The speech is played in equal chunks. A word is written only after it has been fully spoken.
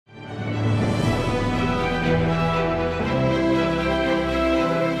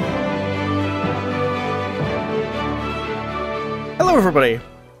everybody!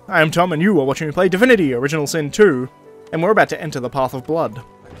 I am Tom and you are watching me play Divinity Original Sin 2, and we're about to enter the Path of Blood.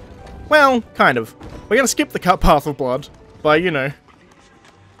 Well, kind of. We're gonna skip the Path of Blood by, you know,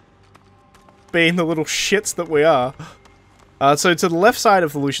 being the little shits that we are. So to the left side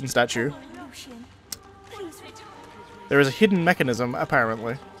of the Lucian statue, there is a hidden mechanism,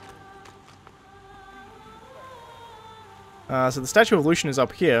 apparently. So the statue of Lucian is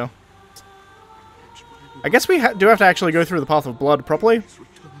up here. I guess we do have to actually go through the Path of Blood properly,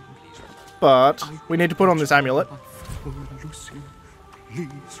 but we need to put on this amulet. Lucian,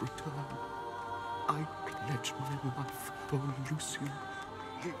 please return. I pledge my life for Lucian.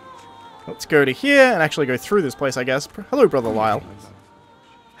 Let's go to here and actually go through this place, I guess. Hello, Brother Lyle.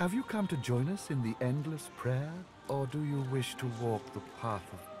 Have you come to join us in the endless prayer, or do you wish to walk the path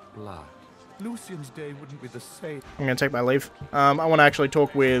of blood? Lucian's day wouldn't be the same. I'm gonna take my leave. I want to actually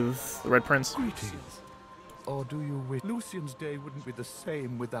talk with the Red Prince. Greetings. Or do you wish Lucian's day wouldn't be the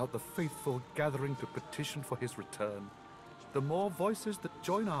same without the faithful gathering to petition for his return? The more voices that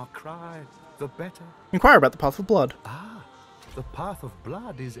join our cry, the better. Inquire about the Path of Blood. Ah, the Path of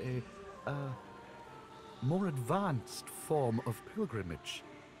Blood is a more advanced form of pilgrimage.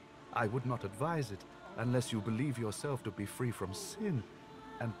 I would not advise it unless you believe yourself to be free from sin.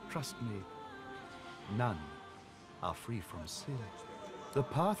 And trust me, none are free from sin. The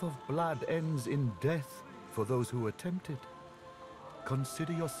Path of Blood ends in death for those who attempt it.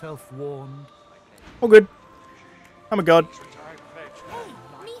 Consider yourself warned. Oh, good. I'm a god. Hey,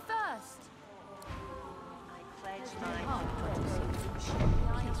 me first. I pledge my heart to see you.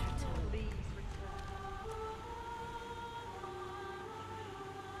 Please return.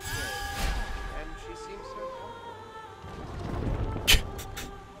 And she seems so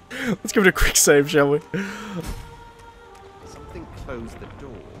Let's give it a quick save, shall we? Something closed the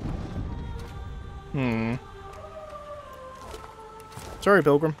door. Sorry,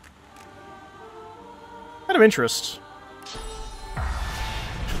 Pilgrim. Out of interest.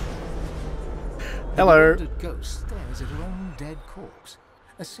 Hello. The ghost stares at her own dead corpse.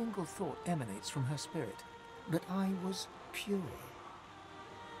 A single thought emanates from her spirit. That I was pure.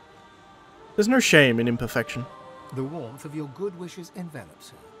 There's no shame in imperfection. The warmth of your good wishes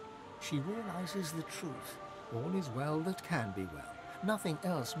envelops her. She realizes the truth. All is well that can be well. Nothing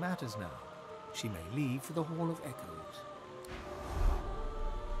else matters now. She may leave for the Hall of Echoes.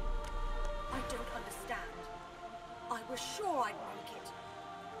 I don't understand. I was sure I'd make it.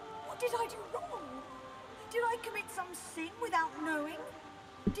 What did I do wrong? Did I commit some sin without knowing?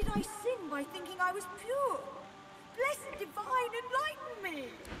 Did I sin by thinking I was pure? Blessed Divine, enlighten me!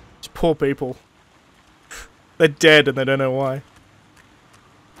 It's poor people. They're dead and they don't know why.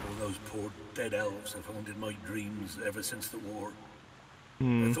 All those poor dead elves have haunted my dreams ever since the war.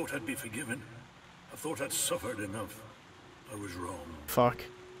 I thought I'd be forgiven. I thought I'd suffered enough. I was wrong. Fuck.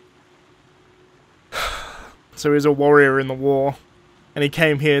 So he was a warrior in the war, and he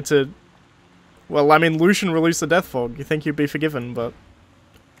came here to... Well, I mean, Lucian released the Death Fog. You think you'd be forgiven, but...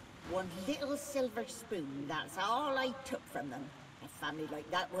 One little silver spoon, that's all I took from them. A family like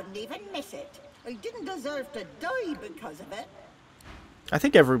that wouldn't even miss it. I didn't deserve to die because of it. I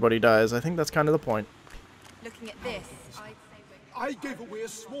think everybody dies. I think that's kind of the point. Looking at this, I gave away a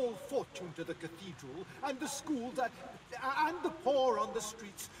small fortune to the cathedral and the schools and the poor on the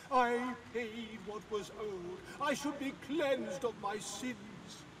streets. I paid what was owed. I should be cleansed of my sins.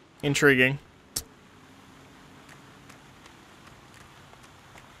 Intriguing.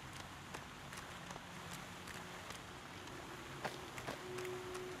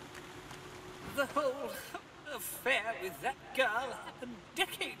 The whole affair with that girl happened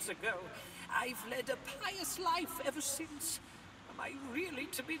decades ago. I've led a pious life ever since. Am I really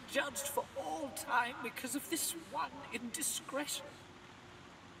to be judged for all time because of this one indiscretion?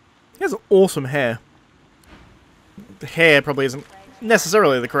 He has awesome hair. The hair probably isn't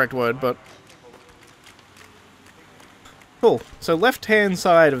necessarily the correct word, but... Cool. So left-hand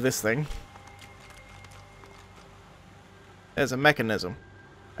side of this thing, there's a mechanism.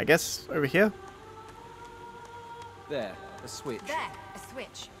 I guess over here? There, a switch. there, a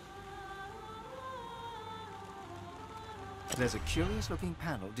switch. There's a curious-looking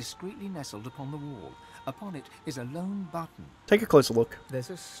panel discreetly nestled upon the wall. Upon it is a lone button. Take a closer look. There's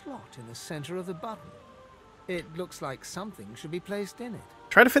a slot in the center of the button. It looks like something should be placed in it.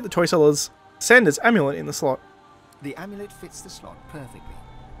 Try to fit the toy seller's Sander's amulet in the slot. The amulet fits the slot perfectly.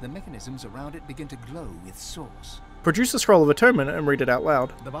 The mechanisms around it begin to glow with source. Produce the scroll of atonement and read it out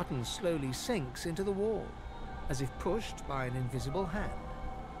loud. The button slowly sinks into the wall, as if pushed by an invisible hand.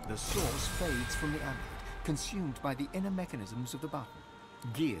 The source fades from the amulet, consumed by the inner mechanisms of the button.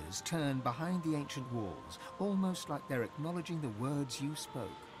 Gears turn behind the ancient walls, almost like they're acknowledging the words you spoke.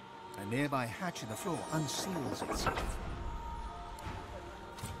 A nearby hatch in the floor unseals itself.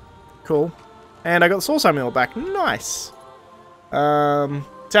 Cool. And I got the source amulet back. Nice!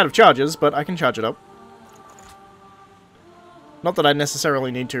 It's out of charges, but I can charge it up. Not that I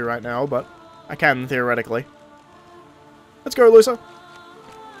necessarily need to right now, but I can, theoretically. Let's go, Lusa!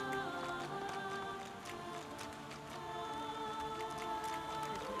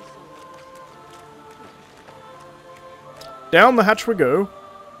 Down the hatch we go.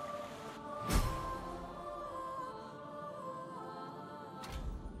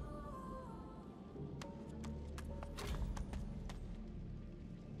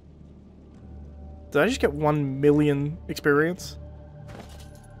 Did I just get 1 million experience?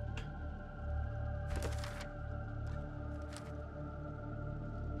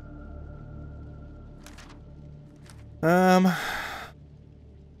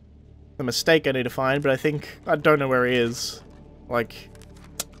 The mistake I need to find, but I don't know where he is. Like...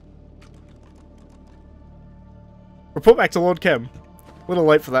 Report back to Lord Kem. A little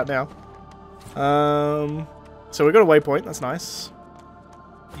late for that now. So we got a waypoint, that's nice.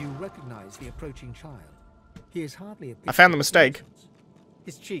 You recognize the approaching child. He is hardly a I found the mistake.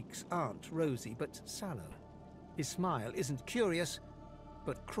 His cheeks aren't rosy, but sallow. His smile isn't curious,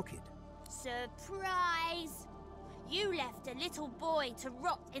 but crooked. Surprise! You left a little boy to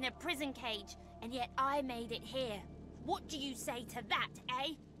rot in a prison cage, and yet I made it here. What do you say to that,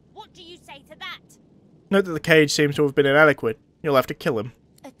 eh? What do you say to that? Note that the cage seems to have been inadequate. You'll have to kill him.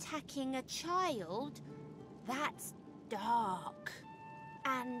 Attacking a child? That's dark.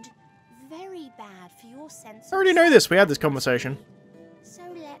 And very bad for your sense of... I already know this. We had this conversation. So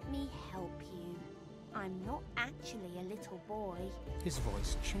let me help you. I'm not actually a little boy. His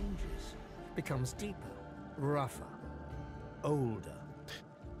voice changes, becomes deeper, rougher, older.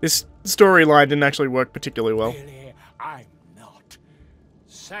 This storyline didn't actually work particularly well. Really, I'm not.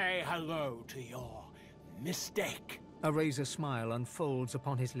 Say hello to your mistake. A razor smile unfolds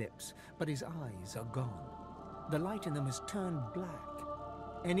upon his lips, but his eyes are gone. The light in them has turned black.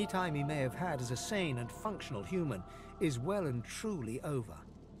 Any time he may have had as a sane and functional human is well and truly over.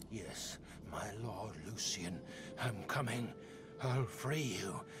 Yes, my Lord Lucian, I'm coming. I'll free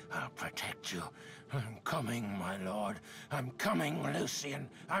you. I'll protect you. I'm coming, my lord. I'm coming, Lucian.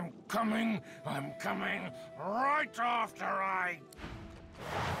 I'm coming. I'm coming right after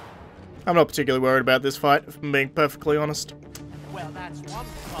I'm not particularly worried about this fight, if I'm being perfectly honest. Well, that's one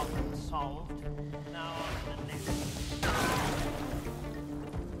problem solved. Now on to the next.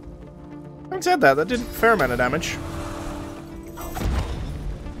 Having said that, that did a fair amount of damage.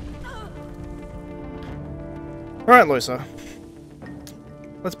 Alright, Lusa.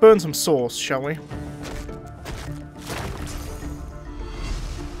 Let's burn some sauce, shall we?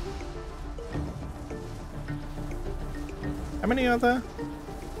 How many are there?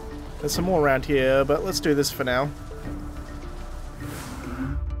 There's some more around here, but let's do this for now.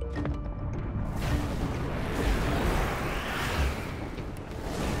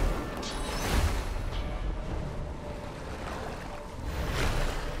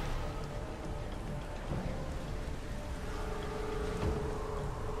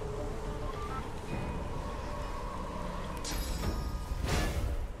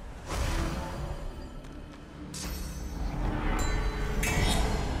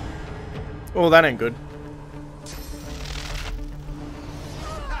 Oh, that ain't good.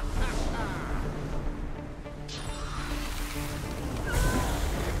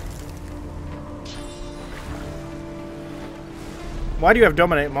 Why do you have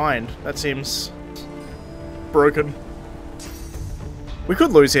Dominate Mind? That seems broken. We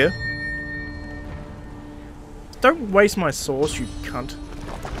could lose here. Don't waste my sauce, you cunt.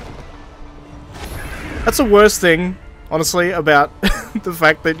 That's the worst thing, honestly, about the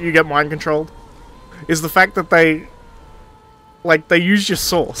fact that you get mind controlled, is the fact that they use your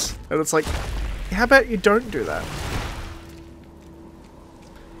sauce, and it's like, how about you don't do that?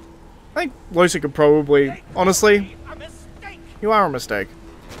 I think Lucy could probably, honestly, you are a mistake.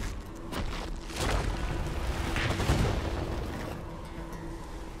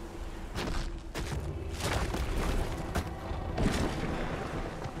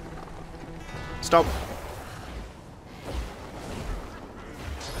 Stop.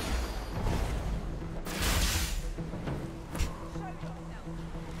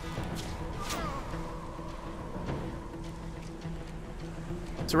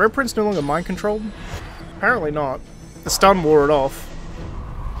 Is the Red Prince no longer mind controlled? Apparently not. The stun wore it off.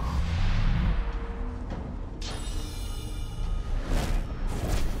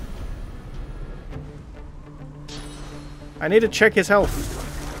 I need to check his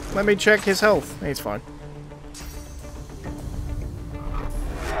health. Let me check his health. He's fine.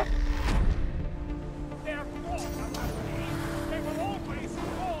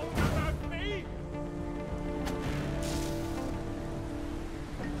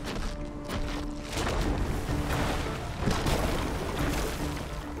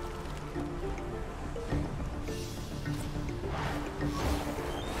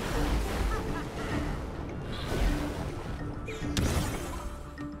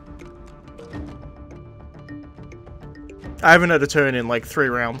 I haven't had a turn in like 3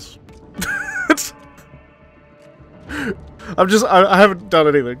 rounds. I haven't done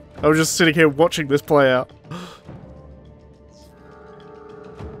anything. I was just sitting here watching this play out.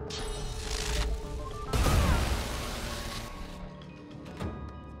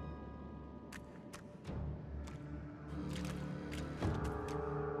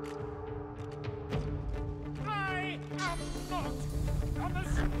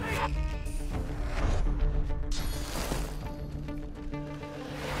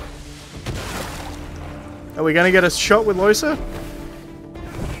 Are we gonna get a shot with Losa?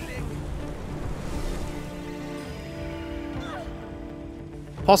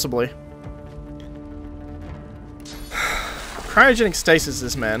 Possibly. Cryogenic stasis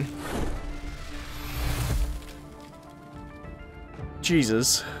this man.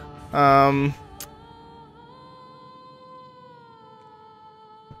 Jesus.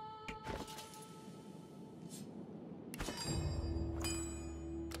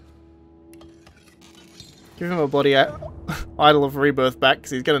 Give him a bloody Idol of Rebirth back, because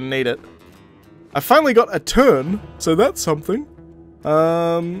he's going to need it. I finally got a turn, so that's something.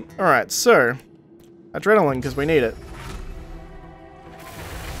 Alright, so... Adrenaline, because we need it.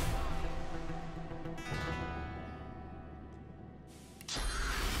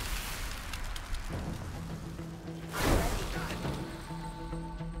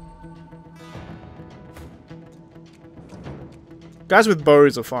 Guys with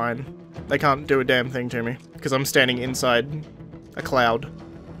bows are fine. They can't do a damn thing to me, because I'm standing inside a cloud.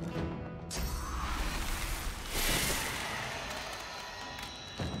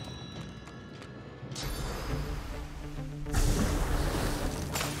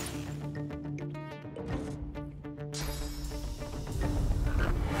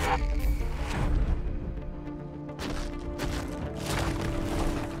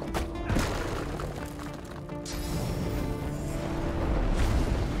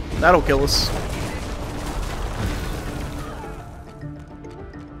 That'll kill us.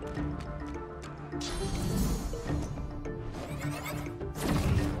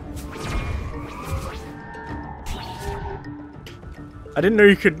 I didn't know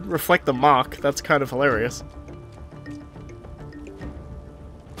you could reflect the mark. That's kind of hilarious.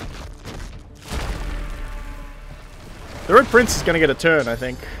 The Red Prince is gonna get a turn, I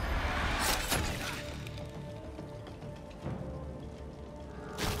think.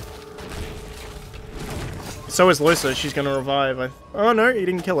 So is Losa, she's gonna revive. Oh no, he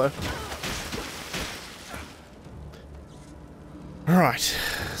didn't kill her. Alright,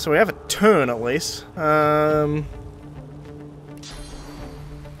 so we have a turn at least. Get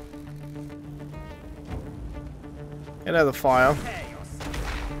out of the fire.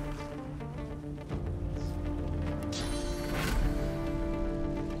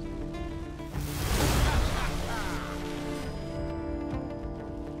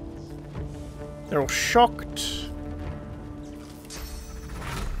 They're all shocked.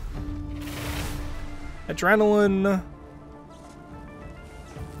 Adrenaline.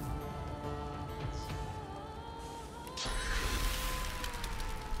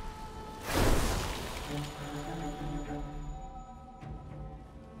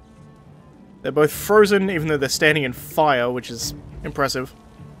 They're both frozen, even though they're standing in fire, which is impressive.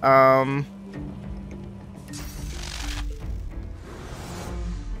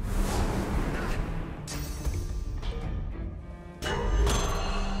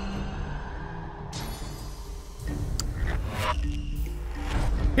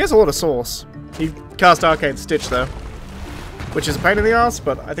 He has a lot of sauce. He cast Arcane Stitch though, which is a pain in the ass,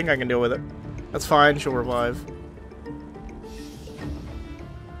 but I think I can deal with it. That's fine, she'll revive.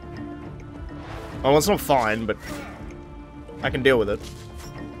 Well, it's not fine, but I can deal with it.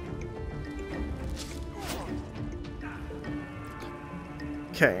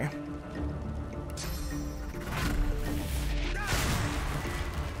 Okay.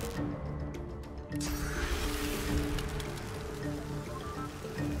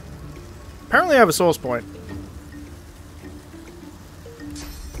 Apparently I have a source point.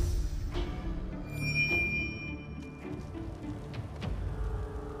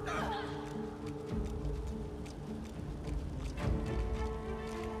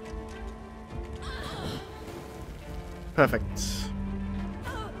 Perfect.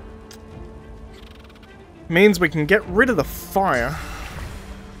 Means we can get rid of the fire.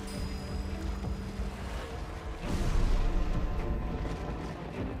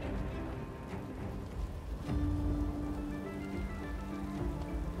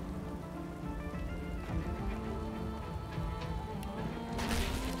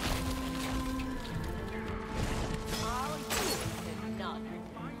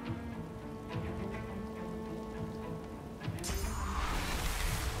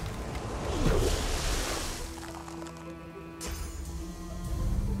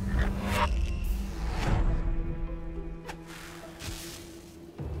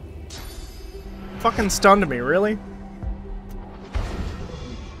 Fucking stunned me, really?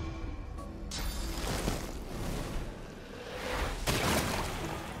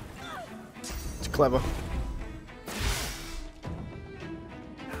 It's clever.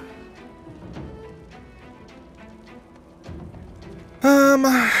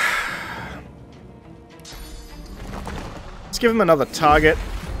 Let's give him another target.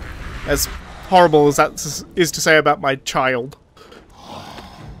 As horrible as that is to say about my child.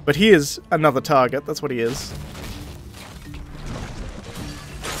 But he is another target, that's what he is.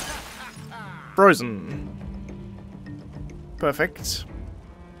 Frozen. Perfect.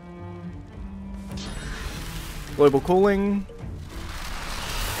 Global cooling.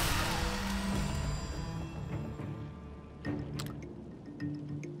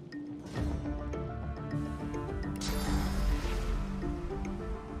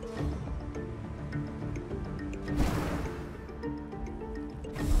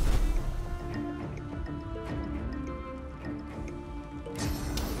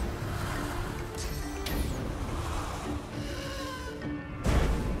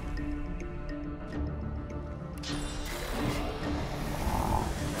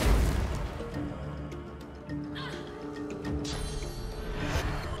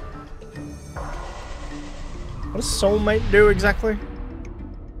 What does soulmate do exactly?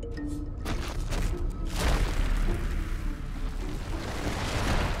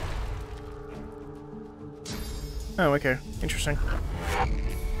 Oh, okay. Interesting.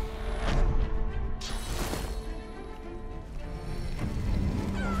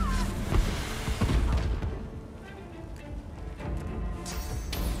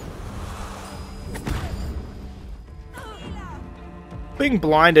 Being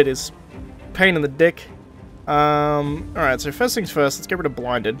blinded is pain in the dick. Alright, so first things first, let's get rid of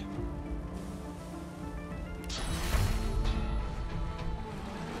blinded.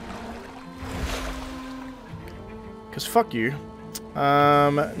 Because fuck you.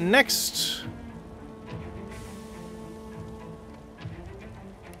 Next.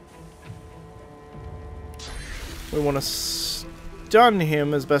 We want to stun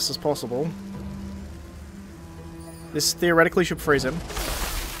him as best as possible. This theoretically should freeze him.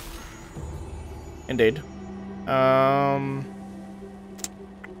 Indeed.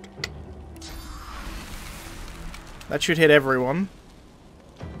 That should hit everyone.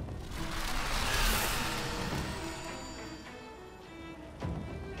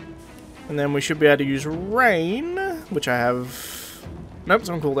 And then we should be able to use rain, which I have... Nope, it's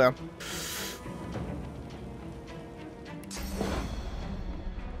on cooldown.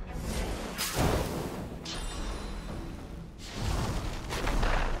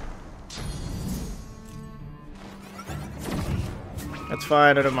 That's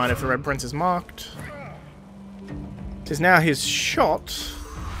fine, I don't mind if the red prince is marked. It is now his shot.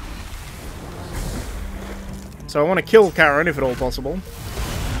 So I want to kill Karon if at all possible.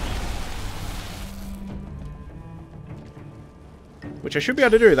 Which I should be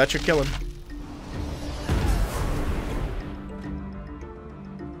able to do, that should kill him.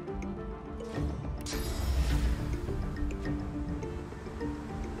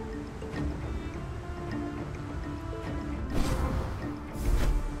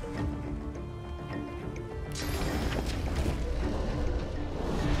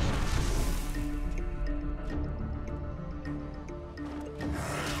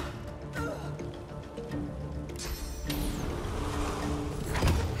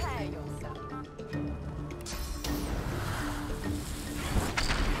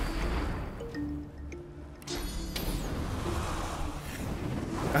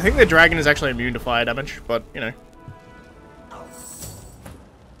 I think the dragon is actually immune to fire damage, but, you know.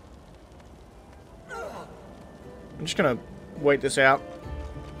 I'm just gonna wait this out.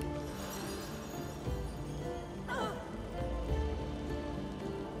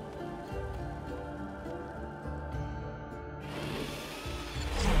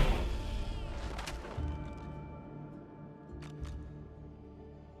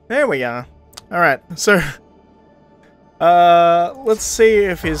 There we are. Alright, so... Let's see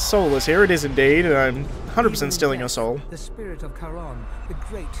if his soul is here. It is indeed, and I'm 100% stealing your soul. The spirit of Karon, the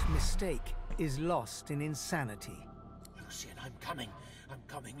great mistake, is lost in insanity. Lucian, I'm coming. I'm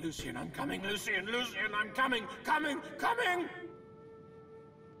coming, Lucian, I'm coming, Lucian, Lucian, I'm coming, coming!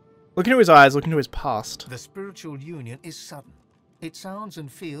 Look into his eyes, look into his past. The spiritual union is sudden. It sounds and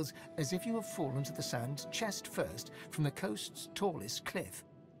feels as if you have fallen to the sand chest first from the coast's tallest cliff.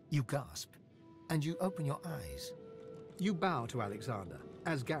 You gasp, and you open your eyes. You bow to Alexander,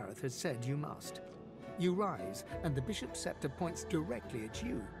 as Gareth had said you must. You rise, and the bishop's scepter points directly at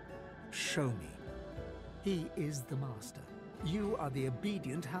you. Show me. He is the master. You are the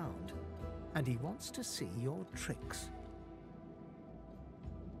obedient hound, and he wants to see your tricks.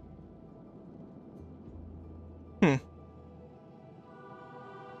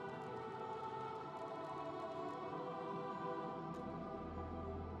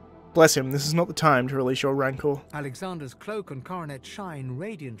 Bless him, this is not the time to release your rancor. Alexander's cloak and coronet shine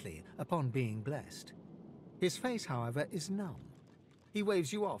radiantly upon being blessed. His face, however, is numb. He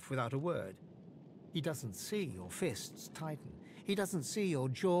waves you off without a word. He doesn't see your fists tighten. He doesn't see your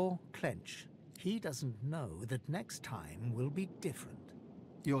jaw clench. He doesn't know that next time will be different.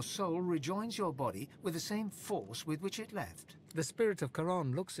 Your soul rejoins your body with the same force with which it left. The spirit of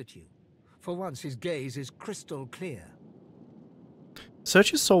Karon looks at you. For once his gaze is crystal clear.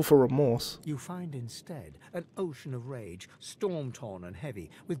 Search his soul for remorse. You find instead an ocean of rage, storm-torn and heavy,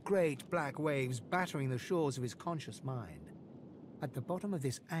 with great black waves battering the shores of his conscious mind. At the bottom of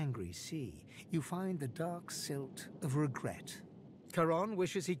this angry sea, you find the dark silt of regret. Karon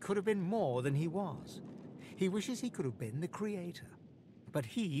wishes he could have been more than he was. He wishes he could have been the creator. But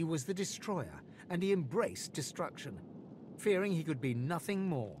he was the destroyer, and he embraced destruction, fearing he could be nothing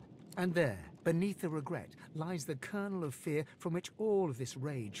more. And there, beneath the regret, lies the kernel of fear from which all of this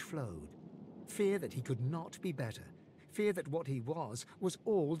rage flowed. Fear that he could not be better. Fear that what he was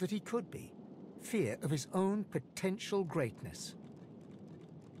all that he could be. Fear of his own potential greatness.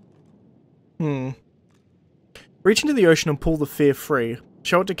 Reach into the ocean and pull the fear free.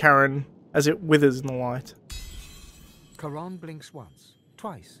 Show it to Karon as it withers in the light. Karon blinks once,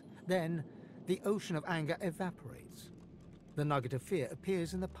 twice. Then, the ocean of anger evaporates. The nugget of fear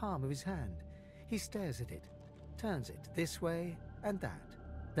appears in the palm of his hand. He stares at it, turns it this way and that.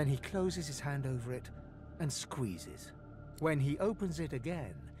 Then he closes his hand over it and squeezes. When he opens it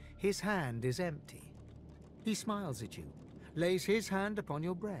again, his hand is empty. He smiles at you, lays his hand upon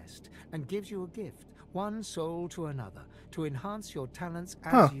your breast, and gives you a gift, one soul to another, to enhance your talents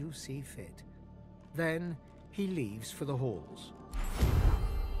as you see fit. Then he leaves for the halls.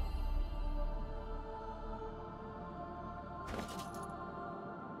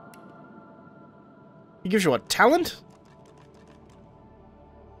 He gives you a talent?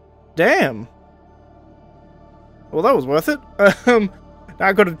 Damn. Well, that was worth it. Now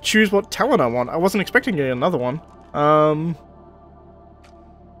I gotta choose what talent I want. I wasn't expecting to get another one.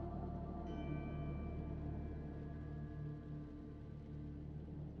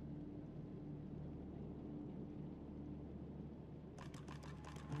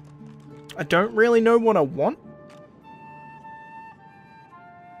 I don't really know what I want.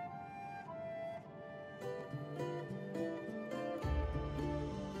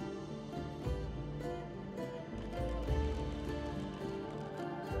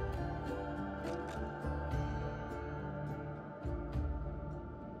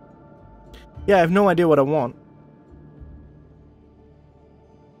 Yeah, I have no idea what I want.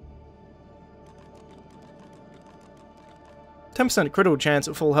 %% critical chance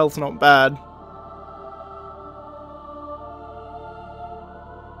at full health, not bad.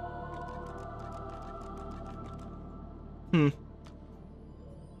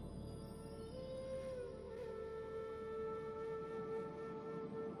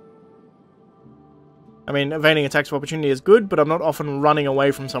 I mean, evading attacks of opportunity is good, but I'm not often running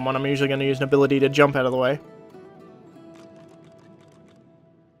away from someone. I'm usually going to use an ability to jump out of the way.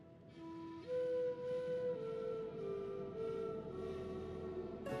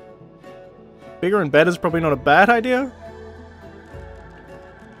 Bigger and better is probably not a bad idea.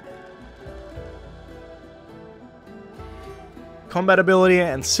 Combat ability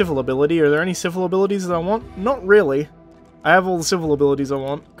and civil ability. Are there any civil abilities that I want? Not really. I have all the civil abilities I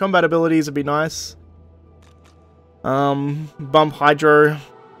want. Combat abilities would be nice. Bump Hydro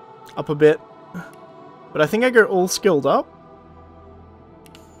up a bit. But I think I go all skilled up.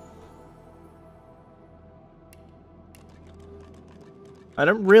 I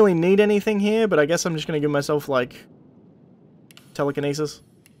don't really need anything here, but I guess I'm just going to give myself, like, telekinesis.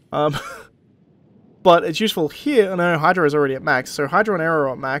 But it's useful here. No, Hydro is already at max, so Hydro and Arrow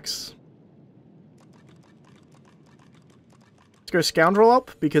are at max. Let's go Scoundrel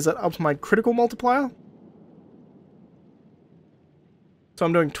up, because that ups my critical multiplier. So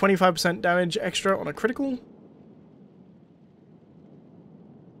I'm doing 25% damage extra on a critical.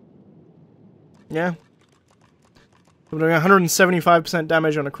 Yeah. I'm doing 175%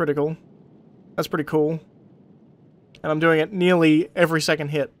 damage on a critical. That's pretty cool. And I'm doing it nearly every second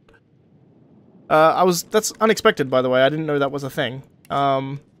hit. That's unexpected, by the way. I didn't know that was a thing.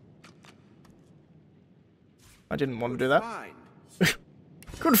 I didn't want to do that.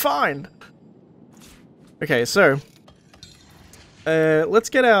 Good find! Okay, so... let's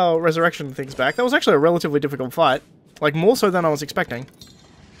get our resurrection things back. That was actually a relatively difficult fight. Like, more so than I was expecting.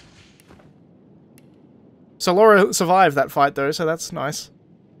 So Laura survived that fight, though, so that's nice.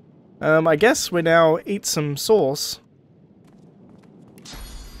 I guess we now eat some sauce.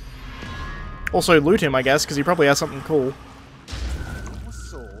 Also loot him, I guess, because he probably has something cool. Your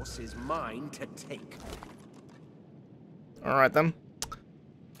sauce is mine to take. Alright then.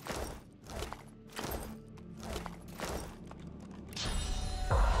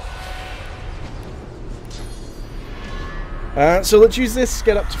 So let's use this,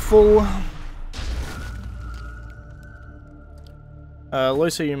 get up to full.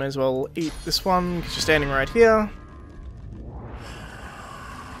 Losa, you may as well eat this one, because you're standing right here.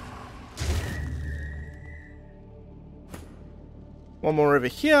 One more over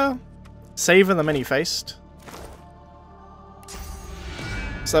here. Savor the many-faced.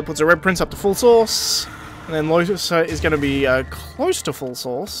 So that puts a red prince up to full source. And then Losa is going to be close to full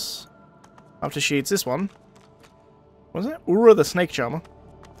source. After she eats this one. What was it? Ura the Snake Charmer.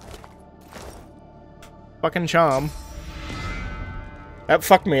 Fucking charm. That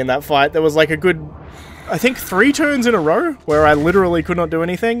fucked me in that fight. There was like a good, I think 3 turns in a row where I literally could not do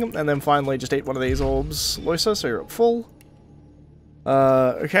anything, and then finally just ate one of these orbs, Losa, so you're at full.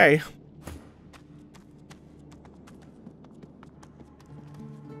 Okay.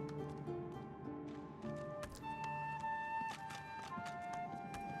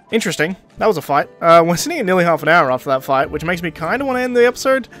 Interesting. That was a fight. We're sitting at nearly half an hour after that fight, which makes me kind of want to end the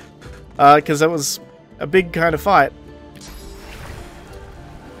episode, because that was a big kind of fight.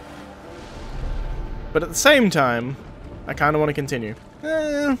 But at the same time, I kind of want to continue.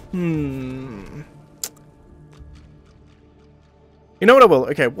 You know what I will?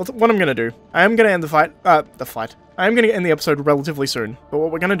 Okay, what I'm going to do, I am going to end I am going to end the episode relatively soon. But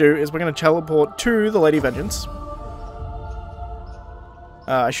what we're going to do is we're going to teleport to the Lady Vengeance.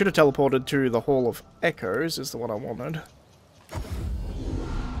 I should have teleported to the Hall of Echoes, is the one I wanted.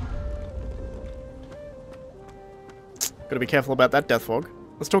 Gotta be careful about that death fog.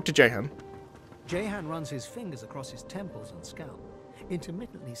 Let's talk to Jehan. Jehan runs his fingers across his temples and scalp,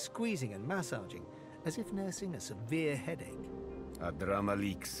 intermittently squeezing and massaging, as if nursing a severe headache.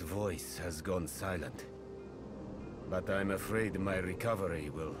 Adramalik's voice has gone silent. But I'm afraid my recovery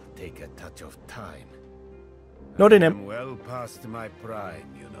will take a touch of time. Not in I'm well past my prime,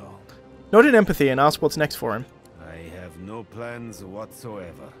 you know. Not in empathy and ask what's next for him. I have no plans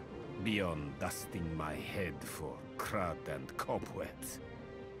whatsoever, beyond dusting my head for crud and cobwebs.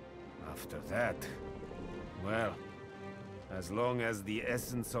 After that, well, as long as the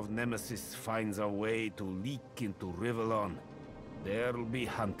essence of Nemesis finds a way to leak into Rivellon, there'll be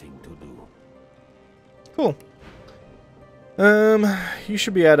hunting to do. Cool. You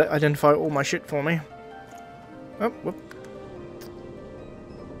should be able to identify all my shit for me. Oh, whoop.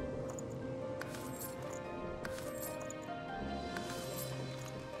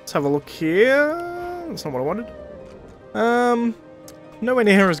 Let's have a look here. That's not what I wanted. Nowhere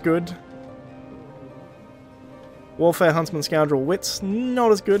near as good. Warfare, Huntsman, Scoundrel, Wits,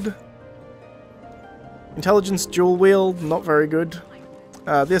 not as good. Intelligence, Dual Wield, not very good.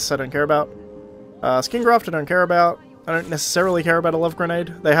 This I don't care about. Skingraft I don't care about. I don't necessarily care about a Love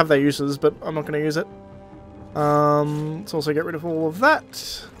Grenade. They have their uses, but I'm not going to use it. Let's also get rid of all of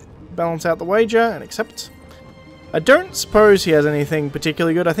that. Balance out the wager and accept. I don't suppose he has anything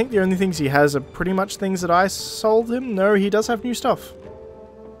particularly good. I think the only things he has are pretty much things that I sold him. No, he does have new stuff.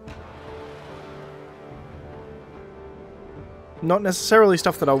 Not necessarily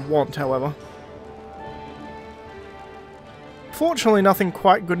stuff that I want, however. Fortunately, nothing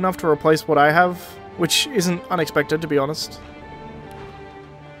quite good enough to replace what I have, which isn't unexpected, to be honest.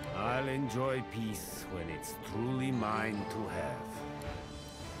 I'll enjoy peace when it's truly mine to have.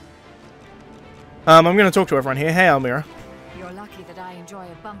 I'm going to talk to everyone here. Hey, Almira. You're lucky that I enjoy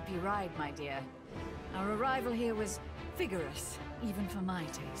a bumpy ride, my dear. Our arrival here was vigorous, even for my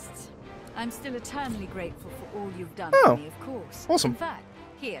tastes. I'm still eternally grateful for all you've done for me, of course. Awesome. In fact,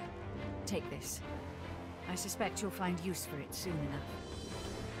 here, take this. I suspect you'll find use for it soon enough.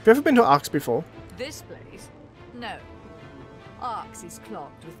 Have you ever been to Arx before? This place? No. Arx is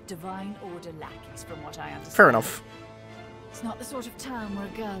clogged with Divine Order lackeys, from what I understand. Fair enough. It's not the sort of town where a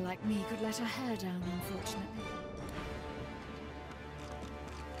girl like me could let her hair down, unfortunately.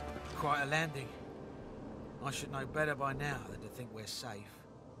 Quite a landing. I should know better by now than to think we're safe.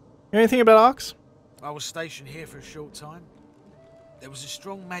 You know anything about Arx? I was stationed here for a short time. There was a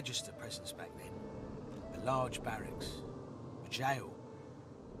strong Magister presence back then. A large barracks. A jail.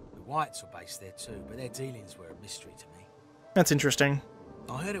 The Whites were based there too, but their dealings were a mystery to me. That's interesting.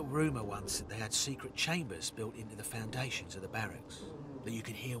 I heard a rumour once that they had secret chambers built into the foundations of the barracks. That you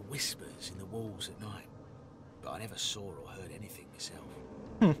could hear whispers in the walls at night. But I never saw or heard anything myself.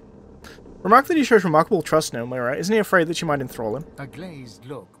 Remark that he shows remarkable trust in Elmira. Isn't he afraid that she might enthrall him? A glazed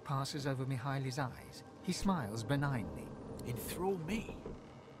look passes over Mihaly's eyes. He smiles benignly. Enthrall me?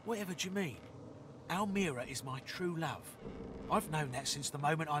 Whatever do you mean? Elmira is my true love. I've known that since the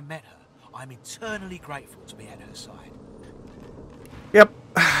moment I met her. I'm eternally grateful to be at her side. Yep.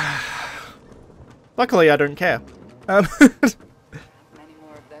 Luckily, I don't care.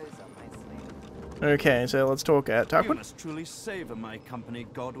 Okay, so let's talk at Tarquin. You must truly savor my company,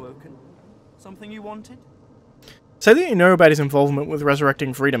 Godwoken. Something you wanted? Say that you know about his involvement with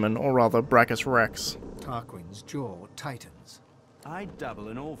resurrecting Freedoman, or rather, Brachus Rex. Tarquin's jaw tightens. I dabble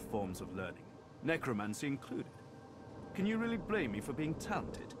in all forms of learning, necromancy included. Can you really blame me for being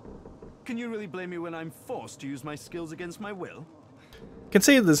talented? Can you really blame me when I'm forced to use my skills against my will?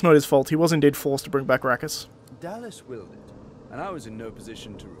 Concede that it's not his fault. He was indeed forced to bring back Brachus. Dallas willed it, and I was in no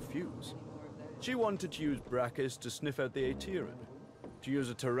position to refuse. She wanted to use Brachus to sniff out the Aetherin, to use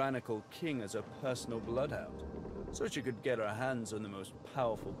a tyrannical king as a personal bloodhound, so she could get her hands on the most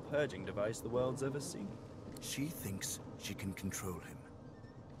powerful purging device the world's ever seen. She thinks she can control him.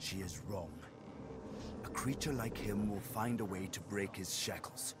 She is wrong. A creature like him will find a way to break his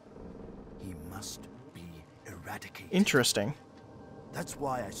shackles. He must be eradicated. Interesting. That's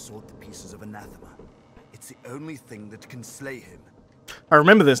why I sought the pieces of anathema. It's the only thing that can slay him. I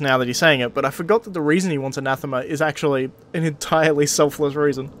remember this now that he's saying it, but I forgot that the reason he wants anathema is actually an entirely selfless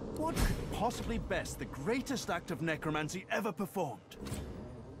reason. What could possibly best the greatest act of necromancy ever performed?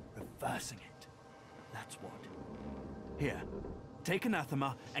 Reversing it. That's what. Here, take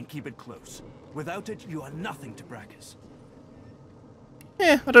anathema and keep it close. Without it, you are nothing to Brachus.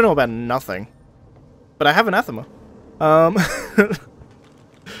 Yeah, I don't know about nothing. But I have anathema.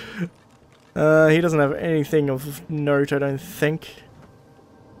 He doesn't have anything of note, I don't think.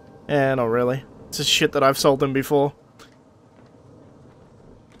 Yeah, not really. It's just shit that I've sold him before.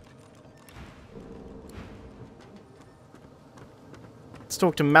 Let's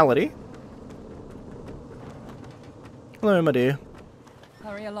talk to Malady. Hello, my dear.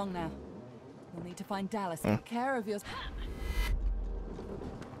 Hurry along now. You'll need to find Dallas. Take care of yours.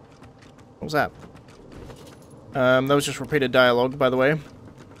 What was that? That was just repeated dialogue, by the way.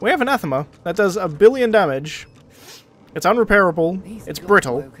 We have anathema that does 1 billion damage. It's unrepairable, it's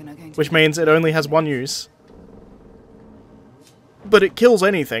brittle, which means it only has one use. But it kills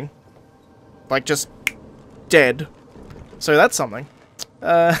anything. Like, just dead. So that's something.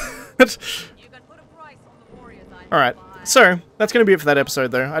 Alright, so that's going to be it for that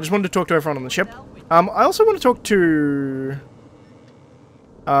episode, though. I just wanted to talk to everyone on the ship. I also want to talk to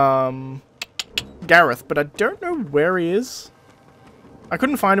Gareth, but I don't know where he is. I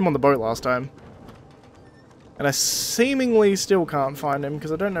couldn't find him on the boat last time. And I seemingly still can't find him,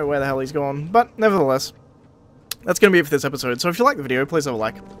 because I don't know where the hell he's gone. But, nevertheless, that's going to be it for this episode. So if you like the video, please have a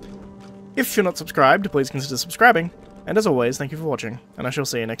like. If you're not subscribed, please consider subscribing. And as always, thank you for watching, and I shall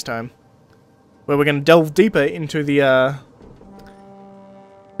see you next time. Where we're going to delve deeper into the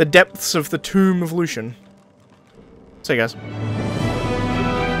depths of the Tomb of Lucian. See you guys.